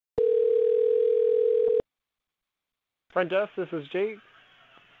Front desk, this is Jake.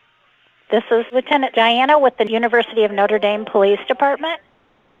 This is Lieutenant Diana with the University of Notre Dame Police Department.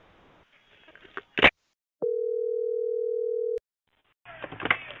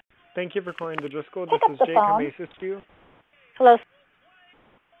 Thank you for calling the Driscoll. Pick This up is the Jake. How phone. may I assist you? Hello.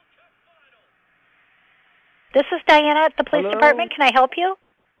 This is Diana at the police Hello? department. Can I help you?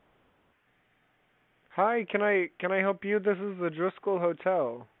 Hi, can I help you? This is the Driscoll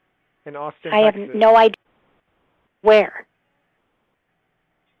Hotel in Austin, I Texas. have no idea where.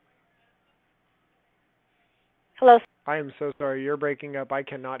 Hello. I am so sorry. You're breaking up. I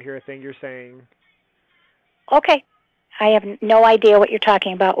cannot hear a thing you're saying. Okay. I have no idea what you're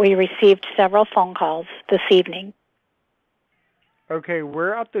talking about. We received several phone calls this evening. Okay,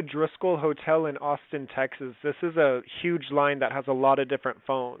 we're at the Driscoll Hotel in Austin, Texas. This is a huge line that has a lot of different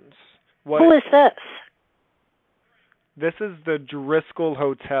phones. Who is this? This is the Driscoll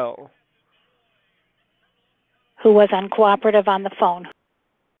Hotel. Who was uncooperative on the phone?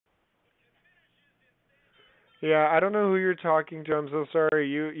 Yeah, I don't know who you're talking to. I'm so sorry.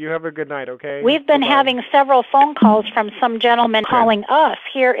 You have a good night, okay? We've been Bye-bye. having several phone calls from some gentleman calling us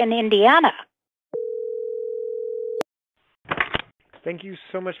here in Indiana. Thank you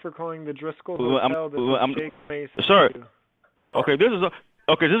so much for calling the Driscoll Hotel. This is Jake Mason. Sir. Okay, this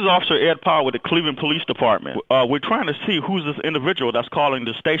is Officer Ed Powell with the Cleveland Police Department. We're trying to see who's this individual that's calling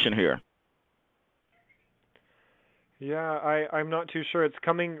the station here. Yeah, I'm not too sure. It's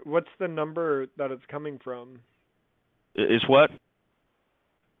coming. What's the number that it's coming from? It's what?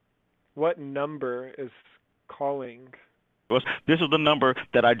 What number is calling? This is the number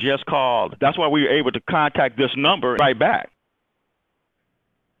that I just called. That's why we were able to contact this number right back.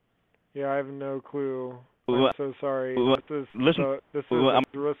 Yeah, I have no clue. I'm so sorry. This is the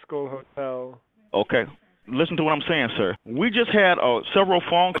Driscoll Hotel. Okay. Listen to what I'm saying, sir. We just had several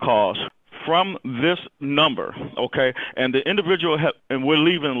phone calls from this number, okay? And the individual, and we're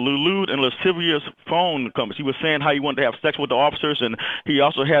leaving lewd and lascivious phone comments. He was saying how he wanted to have sex with the officers, and he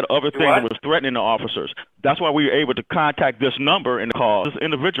also had other things that was threatening the officers. That's why we were able to contact this number and call this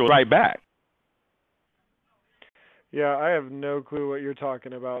individual right back. Yeah, I have no clue what you're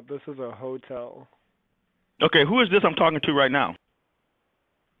talking about. This is a hotel. Okay, who is this I'm talking to right now?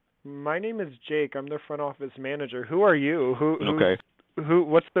 My name is Jake. I'm the front office manager. Who are you? Okay.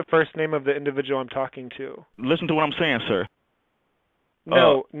 What's the first name of the individual I'm talking to? Listen to what I'm saying, sir.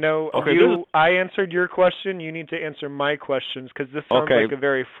 No. Okay, I answered your question. You need to answer my questions because this sounds like a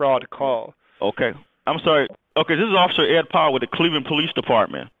very fraud call. Okay. I'm sorry. Okay, this is Officer Ed Powell with the Cleveland Police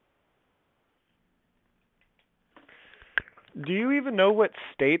Department. Do you even know what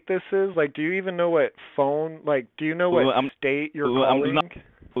state this is? Like, do you even know what phone? Like, do you know what state you're calling?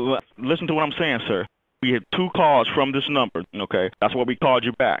 Listen to what I'm saying, sir. We had 2 calls from this number, okay? That's why we called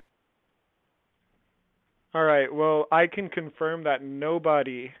you back. All right. Well, I can confirm that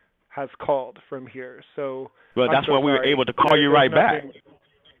nobody has called from here. So. Well, that's why we were able to call you right back.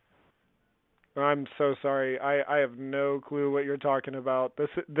 I'm so sorry. I have no clue what you're talking about.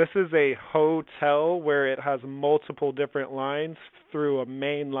 This is a hotel where it has multiple different lines through a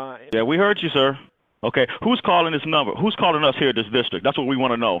main line. Yeah, we heard you, sir. Okay, who's calling this number? Who's calling us here at this district? That's what we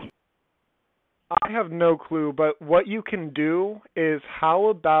want to know. I have no clue, but what you can do is how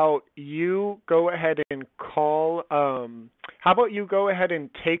about you go ahead and call, how about you go ahead and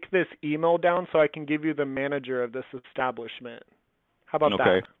take this email down so I can give you the manager of this establishment. How about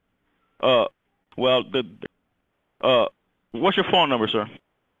that? Well, what's your phone number, sir?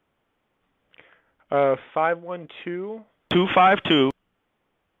 512. 252.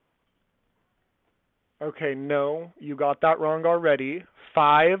 Okay, no, you got that wrong already.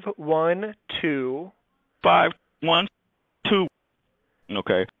 512. 512.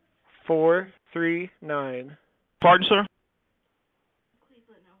 Okay. 439. Pardon, sir?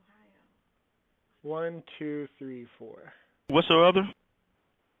 Cleveland, Ohio. 1, 2, 3, 4. What's the other?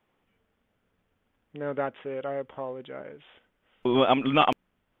 No, that's it. I apologize. I'm not.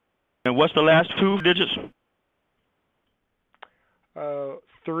 And what's the last 2 digits?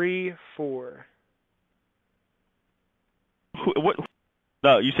 3, 4. What?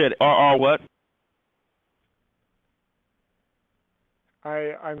 No, you said RR what?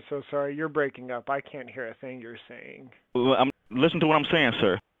 I'm so sorry. You're breaking up. I can't hear a thing you're saying. Listen to what I'm saying,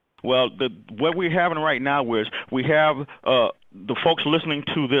 sir. Well, what we're having right now is we have the folks listening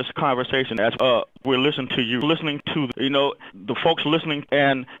to this conversation as we're listening to you, the folks listening,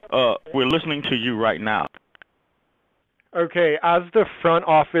 and we're listening to you right now. Okay, as the front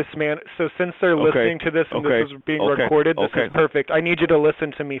office man, so since they're listening to this and this is being recorded, this is perfect. I need you to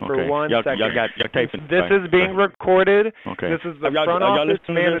listen to me for 1 second. This is being recorded. This is the front office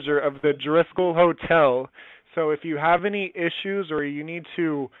manager of the Driscoll Hotel. So if you have any issues or you need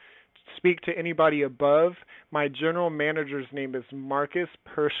to speak to anybody above, my general manager's name is Marcus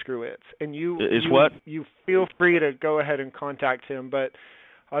Perskruitz, and you feel free to go ahead and contact him. But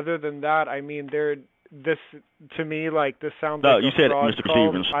other than that, I mean, this to me, like, this sounds like you said fraud Mr. call.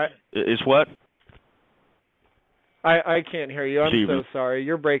 Stevens. It's what? I can't hear you. I'm Stevens. so sorry.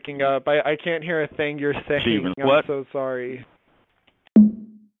 You're breaking up. I can't hear a thing you're saying. Stevens. I'm What? so sorry.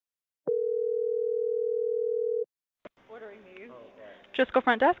 Just go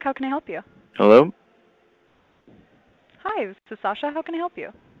front desk. How can I help you? Hello? Hi, this is Sasha. How can I help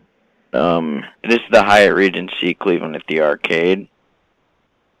you? This is the Hyatt Regency Cleveland at the Arcade.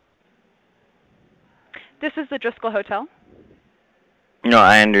 This is the Driscoll Hotel. No,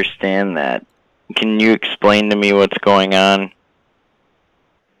 I understand that. Can you explain to me what's going on?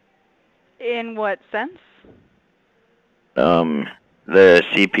 In what sense? The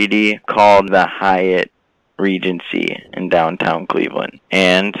CPD called the Hyatt Regency in downtown Cleveland,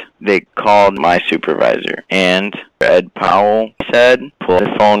 and they called my supervisor, and Ed Powell said, pull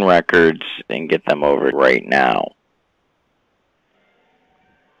the phone records and get them over right now.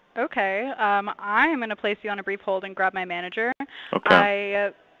 Okay, I'm going to place you on a brief hold and grab my manager. Okay.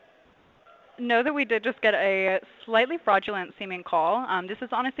 I know that we did just get a slightly fraudulent seeming call. This is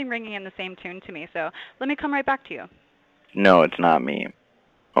honestly ringing in the same tune to me, so let me come right back to you. No, it's not me.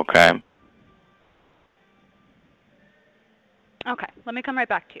 Okay. Okay, let me come right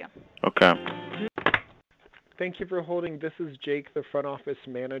back to you. Okay. Thank you for holding. This is Jake, the front office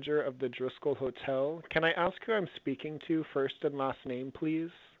manager of the Driscoll Hotel. Can I ask who I'm speaking to, first and last name, please?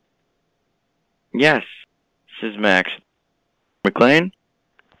 Yes. This is Max McLean.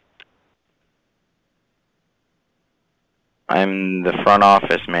 I'm the front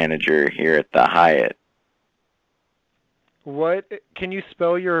office manager here at the Hyatt. What? Can you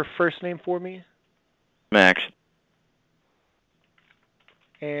spell your first name for me? Max.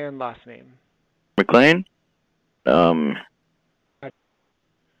 And last name? McLean? Can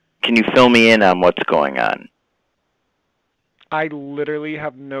you fill me in on what's going on? I literally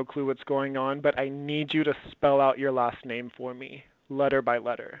have no clue what's going on, but I need you to spell out your last name for me, letter by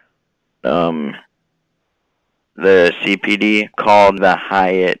letter. The CPD called the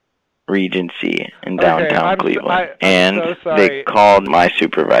Hyatt Regency in downtown Cleveland, and they called my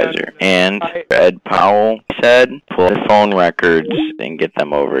supervisor, and Ed Powell said, pull the phone records and get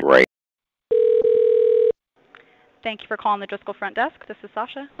them over right. Thank you for calling the Driscoll front desk. This is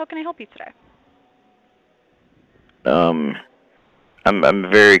Sasha. How can I help you today?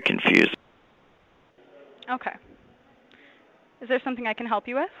 I'm very confused. Okay. Is there something I can help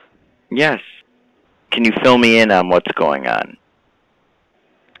you with? Yes. Can you fill me in on what's going on?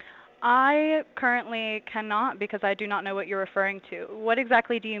 I currently cannot because I do not know what you're referring to. What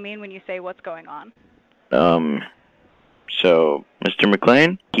exactly do you mean when you say what's going on? So, Mr.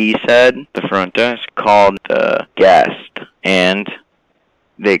 McLean, he said the front desk called the guest, and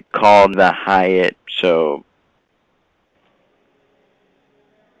they called the Hyatt, so...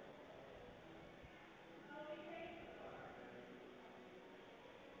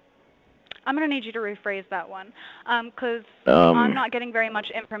 I'm going to need you to rephrase that one, because I'm not getting very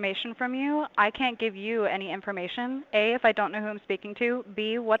much information from you. I can't give you any information. A, if I don't know who I'm speaking to.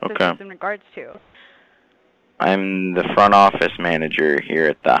 B, what this is in regards to. I'm the front office manager here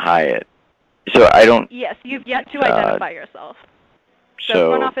at the Hyatt. So I don't... Yes, you've yet to identify yourself. So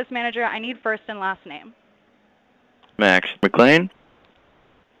front office manager, I need first and last name. Max McLean?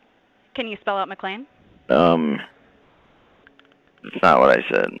 Can you spell out McLean? That's not what I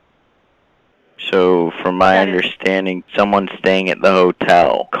said. So, from my understanding, someone staying at the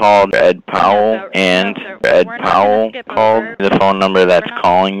hotel called Ed Powell, and Ed Powell called the phone number that's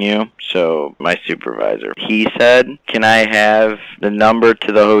calling you, so my supervisor. He said, can I have the number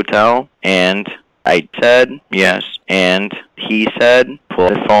to the hotel? And I said, yes. And he said, pull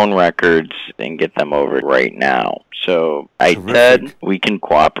the phone records and get them over right now. So, I said, we can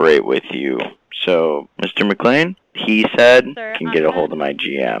cooperate with you. So, Mr. McLean, he said, can get a hold of my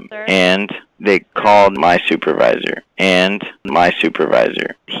GM. And they called my supervisor. And my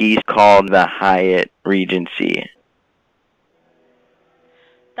supervisor. He called the Hyatt Regency.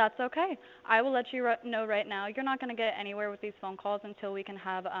 That's okay. I will let you know right now. You're not going to get anywhere with these phone calls until we can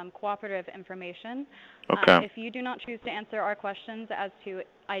have cooperative information. Okay. If you do not choose to answer our questions as to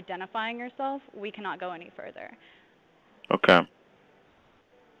identifying yourself, we cannot go any further. Okay.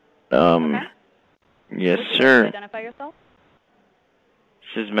 Okay? Yes, Would you sir. like to identify yourself?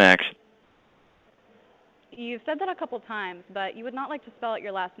 This is Max. You've said that a couple times, but you would not like to spell out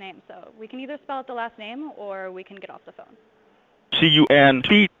your last name, so we can either spell out the last name or we can get off the phone.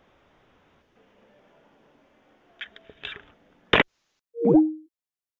 C-U-N-T